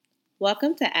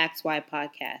Welcome to Ask Why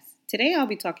Podcast. Today I'll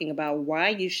be talking about why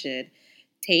you should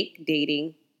take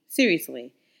dating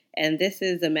seriously. And this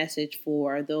is a message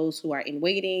for those who are in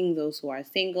waiting, those who are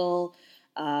single,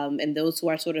 and those who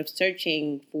are sort of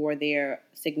searching for their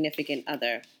significant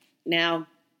other. Now,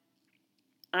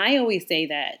 I always say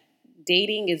that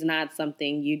dating is not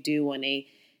something you do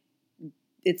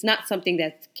it's not something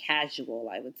that's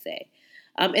casual, I would say.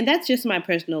 And that's just my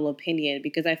personal opinion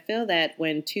because I feel that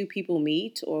when two people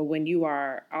meet or when you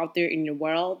are out there in your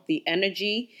world, the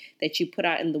energy that you put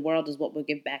out in the world is what will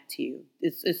give back to you.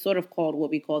 It's sort of called what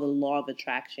we call the law of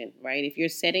attraction, right? If you're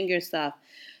setting yourself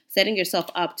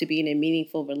up to be in a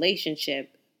meaningful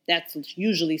relationship, that's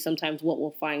usually sometimes what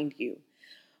will find you.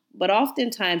 But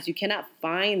oftentimes you cannot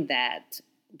find that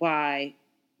by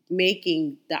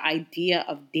making the idea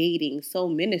of dating so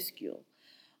minuscule.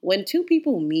 When two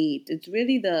people meet, it's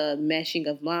really the meshing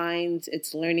of minds.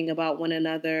 It's learning about one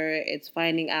another. It's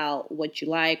finding out what you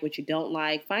like, what you don't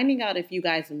like, finding out if you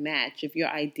guys match, if your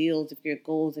ideals, if your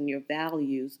goals, and your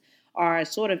values are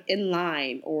sort of in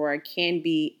line or can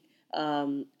be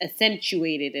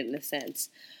accentuated in a sense.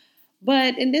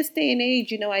 But in this day and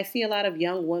age, I see a lot of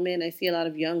young women, I see a lot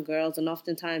of young girls, and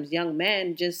oftentimes young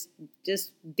men just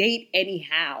date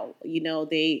anyhow.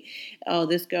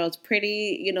 This girl's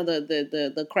pretty.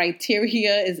 The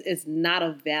criteria is not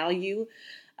of value.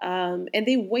 And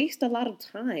they waste a lot of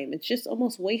time. It's just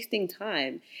almost wasting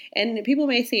time. And people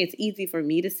may say it's easy for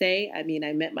me to say. I mean,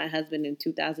 I met my husband in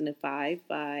 2005.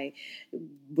 I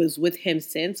was with him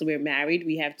since. We're married.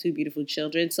 We have two beautiful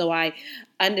children. So I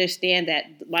understand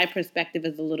that my perspective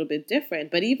is a little bit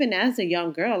different. But even as a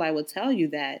young girl, I would tell you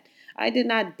that I did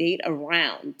not date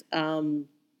around.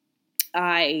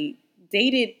 I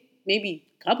dated maybe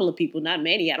a couple of people, not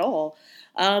many at all.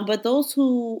 But those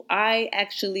who I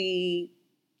actually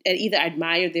and either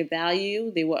admired their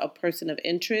value, they were a person of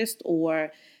interest,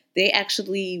 or they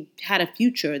actually had a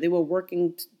future. They were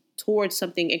working towards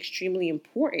something extremely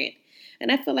important.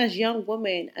 And I feel as young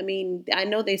women, I mean, I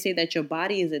know they say that your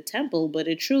body is a temple, but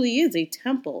it truly is a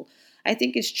temple. I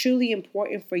think it's truly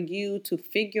important for you to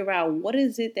figure out what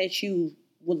is it that you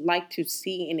would like to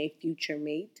see in a future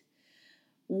mate.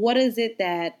 What is it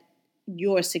that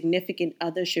your significant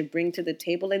other should bring to the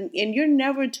table? And you're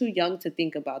never too young to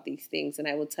think about these things. And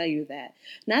I will tell you that.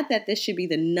 Not that this should be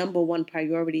the number one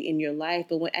priority in your life,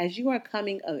 but as you are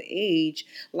coming of age,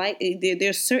 like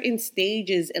there's certain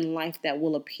stages in life that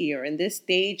will appear. And this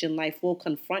stage in life will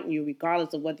confront you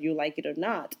regardless of whether you like it or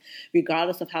not,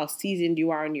 regardless of how seasoned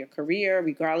you are in your career,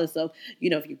 regardless of,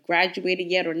 if you graduated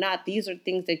yet or not. These are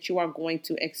things that you are going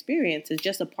to experience. It's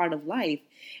just a part of life.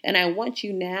 And I want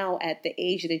you now at the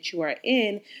age that you are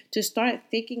in to start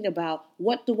thinking about,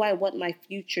 what do I want my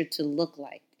future to look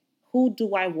like? Who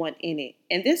do I want in it?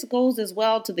 And this goes as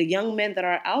well to the young men that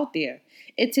are out there.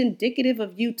 It's indicative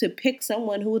of you to pick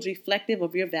someone who is reflective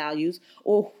of your values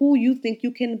or who you think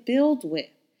you can build with.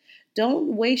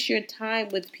 Don't waste your time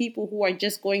with people who are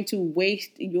just going to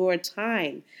waste your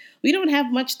time. We don't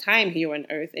have much time here on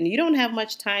earth, and you don't have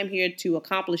much time here to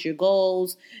accomplish your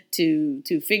goals, to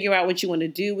figure out what you want to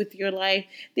do with your life.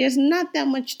 There's not that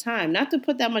much time, not to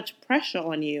put that much pressure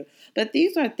on you, but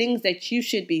these are things that you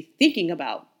should be thinking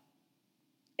about.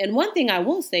 And one thing I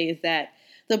will say is that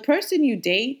the person you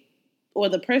date or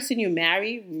the person you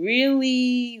marry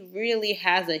really, really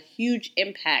has a huge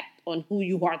impact on who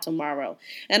you are tomorrow.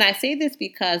 And I say this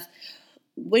because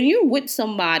when you're with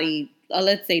somebody,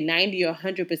 let's say 90 or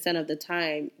 100% of the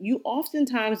time, you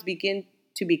oftentimes begin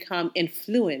to become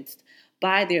influenced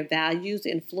by their values,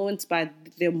 influenced by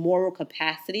their moral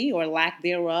capacity or lack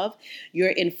thereof.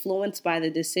 You're influenced by the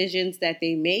decisions that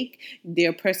they make.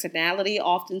 Their personality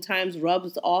oftentimes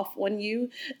rubs off on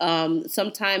you.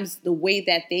 Sometimes the way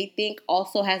that they think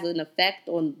also has an effect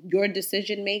on your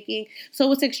decision making.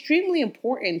 So it's extremely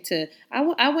important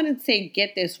I wouldn't say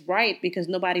get this right because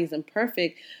nobody is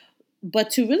imperfect,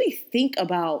 but to really think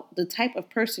about the type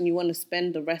of person you want to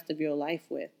spend the rest of your life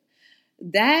with.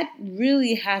 That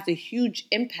really has a huge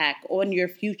impact on your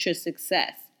future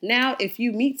success. Now, if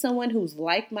you meet someone who's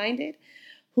like-minded,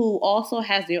 who also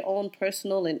has their own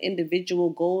personal and individual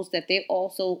goals that they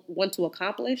also want to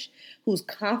accomplish, who's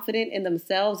confident in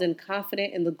themselves and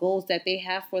confident in the goals that they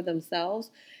have for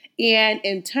themselves, and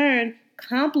in turn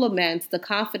complements the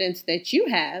confidence that you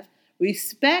have,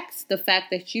 respects the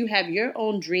fact that you have your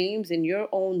own dreams and your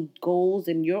own goals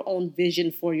and your own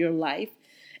vision for your life,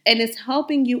 and it's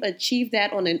helping you achieve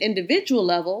that on an individual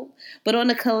level, but on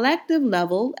a collective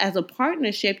level, as a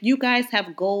partnership, you guys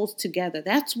have goals together.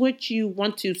 That's what you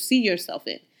want to see yourself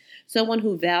in. someone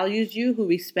who values you, who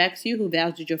respects you, who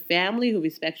values your family, who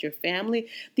respects your family.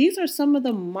 These are some of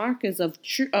the markers of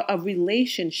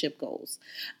relationship goals.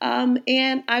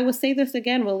 And I will say this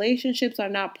again, relationships are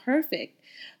not perfect.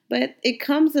 But it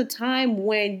comes a time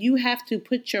when you have to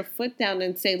put your foot down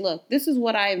and say, look, this is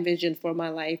what I envision for my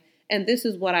life, and this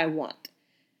is what I want.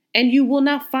 And you will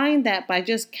not find that by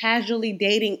just casually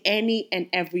dating any and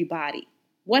everybody.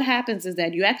 What happens is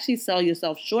that you actually sell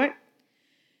yourself short.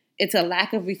 It's a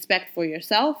lack of respect for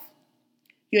yourself.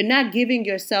 You're not giving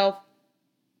yourself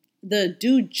the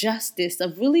due justice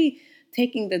of really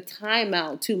taking the time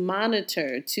out to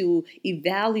monitor, to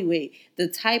evaluate the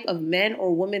type of men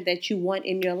or women that you want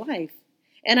in your life.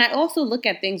 And I also look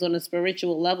at things on a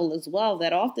spiritual level as well,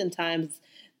 that oftentimes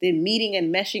the meeting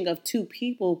and meshing of two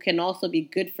people can also be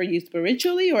good for you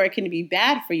spiritually, or it can be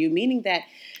bad for you, meaning that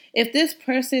if this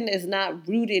person is not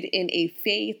rooted in a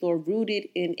faith or rooted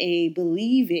in a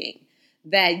believing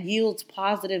that yields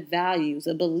positive values,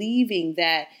 a believing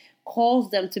that calls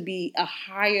them to be a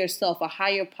higher self, a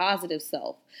higher positive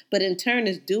self, but in turn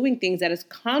is doing things that is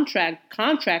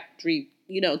contractory,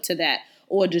 to that,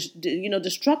 or just,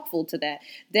 destructful to that,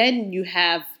 then you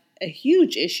have a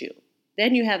huge issue.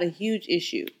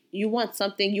 You want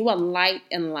something, you want light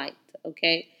and light,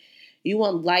 okay? You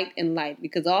want light and light,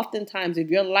 because oftentimes if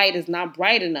your light is not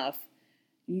bright enough,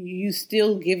 you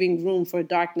still giving room for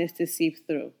darkness to seep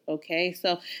through. Okay.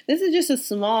 So this is just a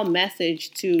small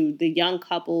message to the young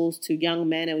couples, to young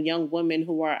men and young women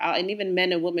who are out, and even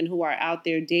men and women who are out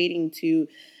there dating, to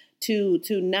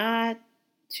not,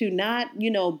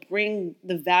 bring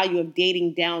the value of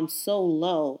dating down so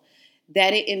low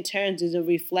that it in turns is a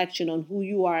reflection on who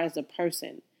you are as a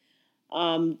person.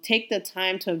 Take the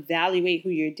time to evaluate who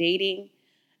you're dating.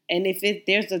 And if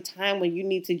there's a time when you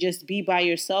need to just be by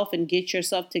yourself and get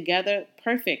yourself together,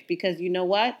 perfect. Because you know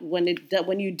what? When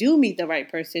you do meet the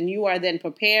right person, you are then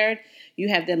prepared. You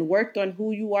have then worked on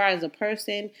who you are as a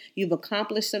person. You've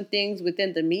accomplished some things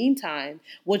within the meantime,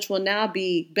 which will now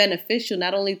be beneficial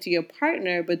not only to your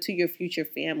partner, but to your future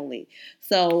family.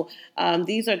 So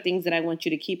these are things that I want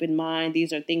you to keep in mind.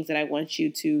 These are things that I want you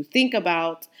to think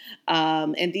about.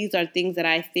 And these are things that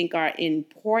I think are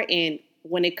important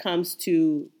when it comes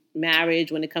to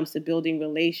marriage, when it comes to building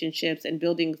relationships and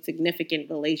building significant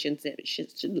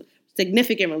relationships.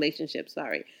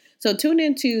 Sorry. So tune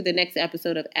into the next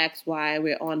episode of XY.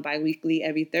 We're on bi-weekly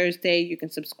every Thursday. You can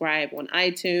subscribe on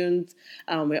iTunes.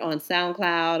 We're on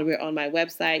SoundCloud. We're on my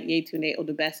website,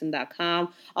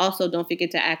 yetuneodubesin.com. Also, don't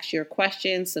forget to ask your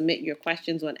questions. Submit your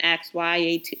questions on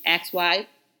XY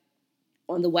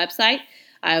on the website.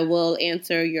 I will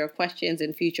answer your questions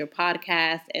in future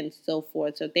podcasts and so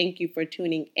forth. So thank you for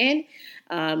tuning in.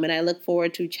 And I look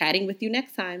forward to chatting with you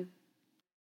next time.